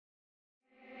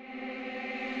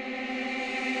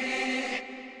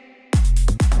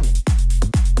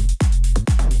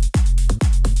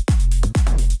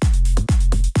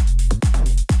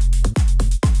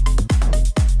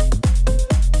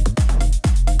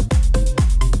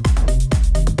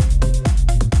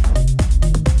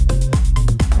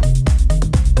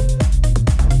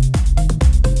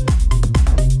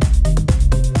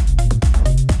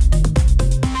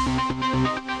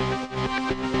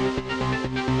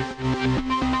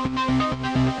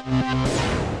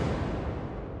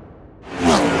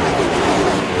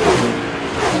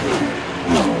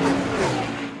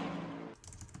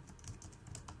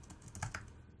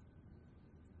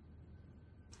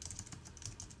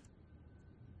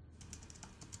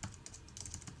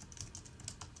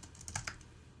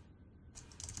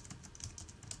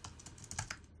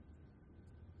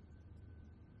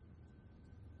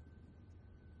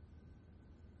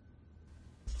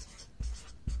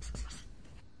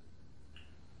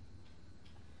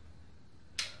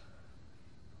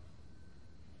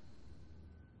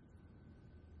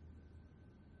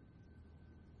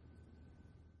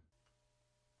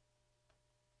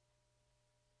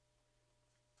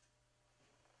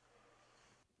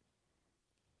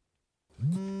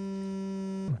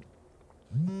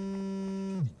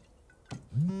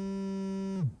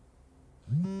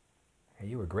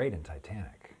great in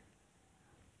Titanic.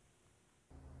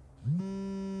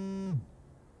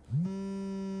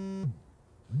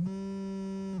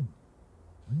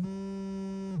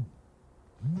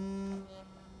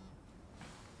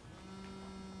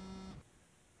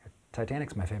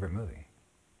 Titanic's my favorite movie.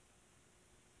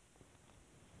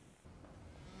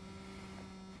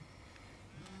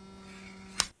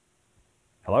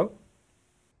 Hello?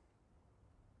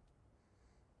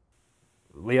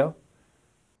 Leo?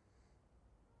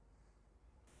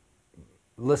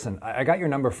 Listen, I got your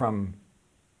number from...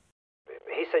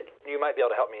 He said you might be able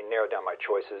to help me narrow down my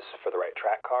choices for the right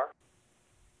track car.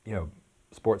 You know,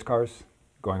 sports cars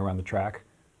going around the track.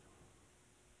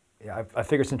 Yeah, I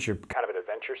figured since you're kind of an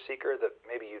adventure seeker that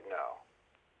maybe you'd know.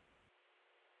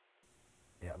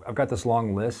 Yeah, I've got this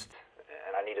long list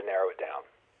and I need to narrow it down.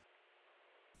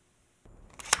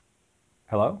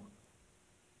 Hello?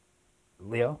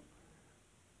 Leo?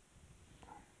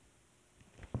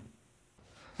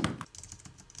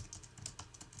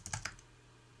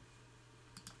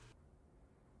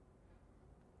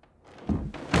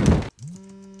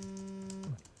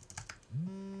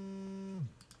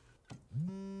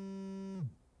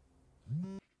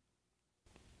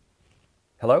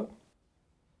 Hello?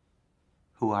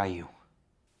 Who are you?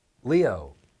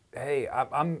 Leo. Hey,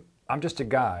 I'm just a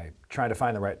guy trying to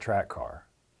find the right track car.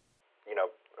 You know,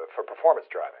 for performance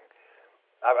driving.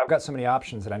 I've got so many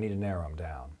options that I need to narrow them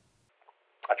down.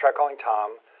 I tried calling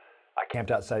Tom. I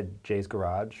camped outside Jay's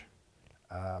garage.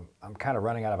 I'm kind of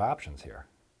running out of options here.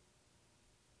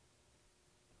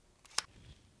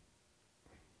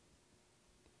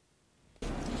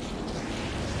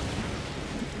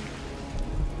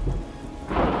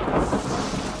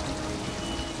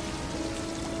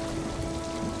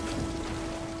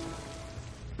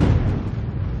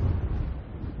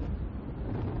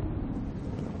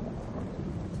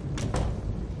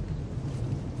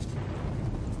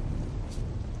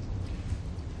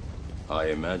 I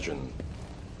imagine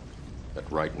that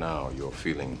right now you're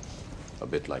feeling a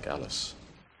bit like Alice.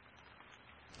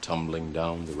 Tumbling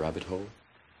down the rabbit hole?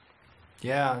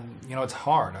 Yeah, you know, it's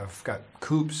hard. I've got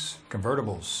coupes,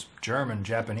 convertibles, German,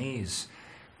 Japanese,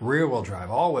 rear-wheel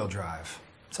drive, all-wheel drive.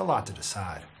 It's a lot to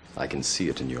decide. I can see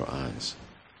it in your eyes.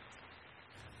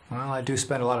 Well, I do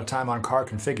spend a lot of time on car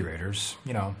configurators,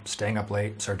 you know, staying up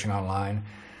late, searching online.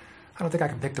 I don't think I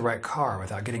can pick the right car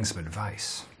without getting some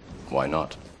advice. Why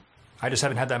not? I just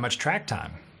haven't had that much track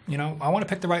time. You know, I want to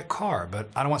pick the right car, but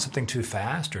I don't want something too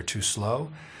fast or too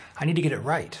slow. I need to get it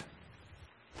right.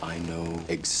 I know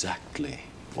exactly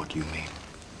what you mean.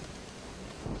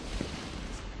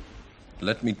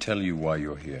 Let me tell you why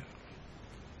you're here.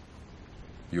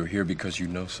 You're here because you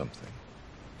know something.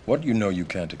 What you know you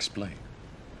can't explain,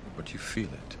 but you feel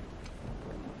it.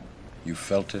 You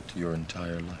felt it your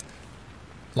entire life.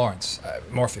 Lawrence,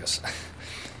 Morpheus,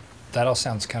 that all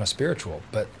sounds kind of spiritual,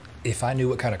 but if I knew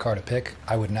what kind of car to pick,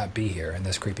 I would not be here in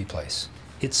this creepy place.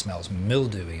 It smells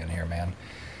mildewy in here, man.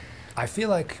 I feel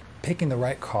like picking the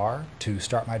right car to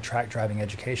start my track driving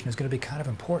education is going to be kind of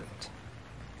important.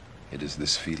 It is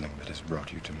this feeling that has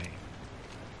brought you to me.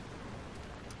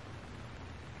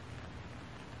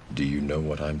 Do you know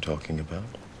what I'm talking about?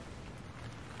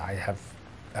 I have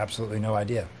absolutely no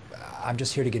idea. I'm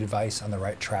just here to get advice on the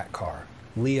right track car.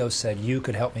 Leo said you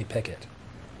could help me pick it.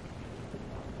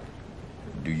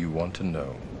 Do you want to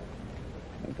know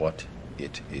what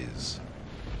it is?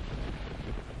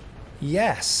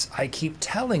 Yes, I keep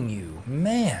telling you.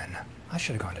 Man, I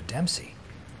should have gone to Dempsey.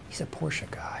 He's a Porsche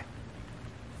guy.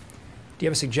 Do you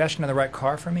have a suggestion on the right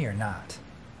car for me or not?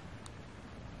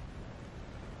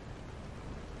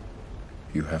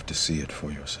 You have to see it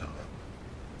for yourself.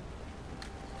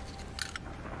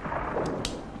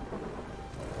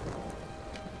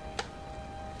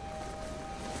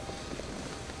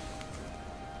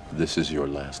 This is your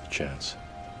last chance.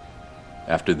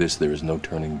 After this, there is no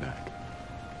turning back.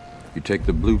 You take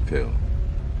the blue pill,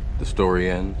 the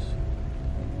story ends.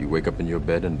 You wake up in your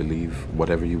bed and believe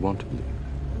whatever you want to believe.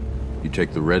 You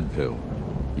take the red pill,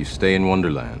 you stay in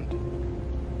Wonderland,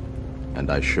 and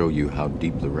I show you how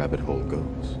deep the rabbit hole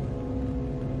goes.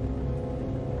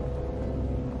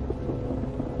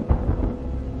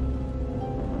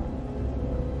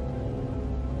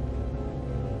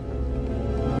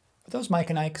 Are those Mike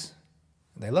and Ike's?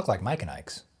 They look like Mike and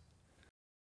Ike's.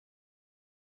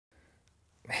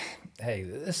 Hey,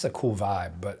 this is a cool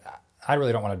vibe, but I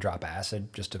really don't want to drop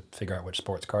acid just to figure out which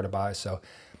sports car to buy, so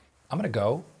I'm gonna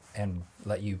go and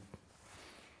let you...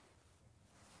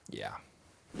 Yeah.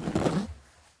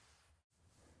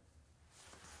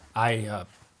 I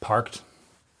parked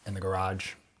in the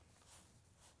garage.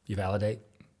 You validate?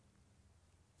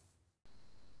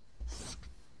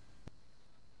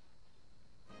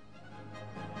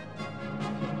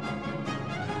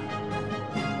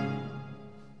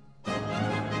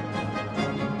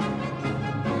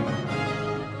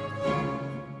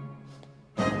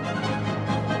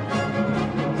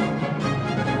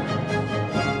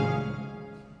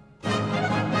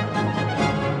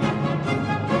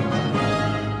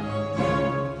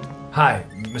 Hi,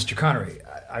 Mr. Connery.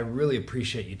 I really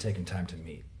appreciate you taking time to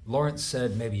meet. Laurence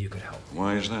said maybe you could help.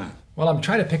 Why is that? Well, I'm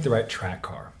trying to pick the right track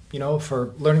car, you know,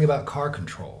 for learning about car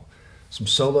control. Some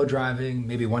solo driving,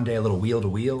 maybe one day a little wheel to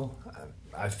wheel.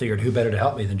 I figured who better to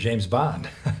help me than James Bond.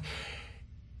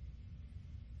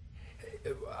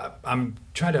 I'm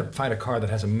trying to find a car that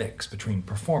has a mix between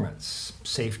performance,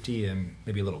 safety, and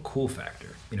maybe a little cool factor.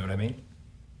 You know what I mean?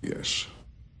 Yes.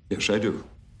 Yes, I do.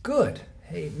 Good.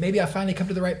 Hey, maybe I finally come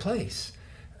to the right place.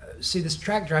 See, this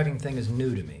track driving thing is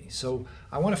new to me, so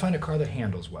I want to find a car that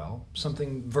handles well,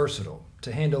 something versatile,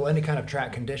 to handle any kind of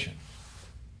track condition.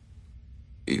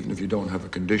 Even if you don't have a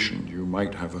condition, you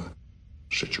might have a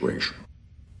situation.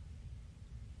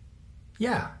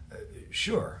 Yeah,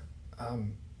 sure.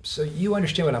 So you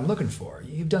understand what I'm looking for.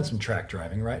 You've done some track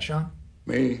driving, right, Sean?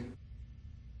 Me?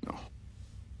 No.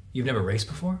 You've never raced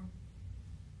before?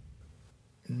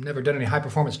 Never done any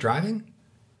high-performance driving?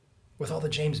 With all the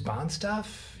James Bond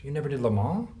stuff? You never did Le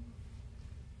Mans?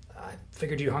 I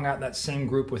figured you hung out in that same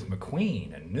group with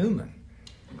McQueen and Newman.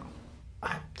 No.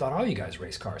 I thought all you guys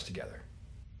raced cars together.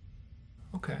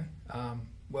 Okay.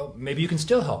 Well, maybe you can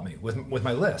still help me with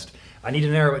my list. I need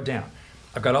to narrow it down.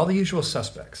 I've got all the usual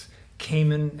suspects.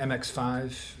 Cayman,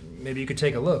 MX-5. Maybe you could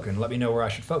take a look and let me know where I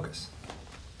should focus.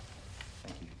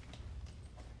 Thank you.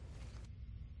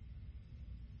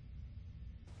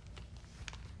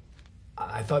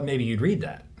 I thought maybe you'd read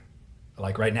that,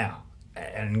 like right now,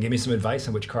 and give me some advice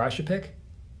on which car I should pick.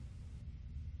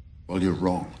 Well, you're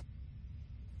wrong.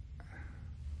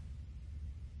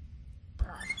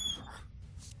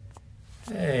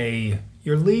 Hey,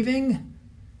 you're leaving?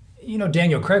 You know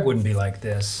Daniel Craig wouldn't be like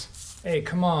this. Hey,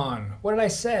 come on. What did I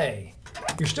say?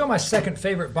 You're still my second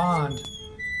favorite Bond.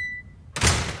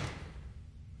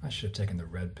 I should have taken the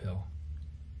red pill.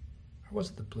 Or was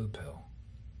it the blue pill?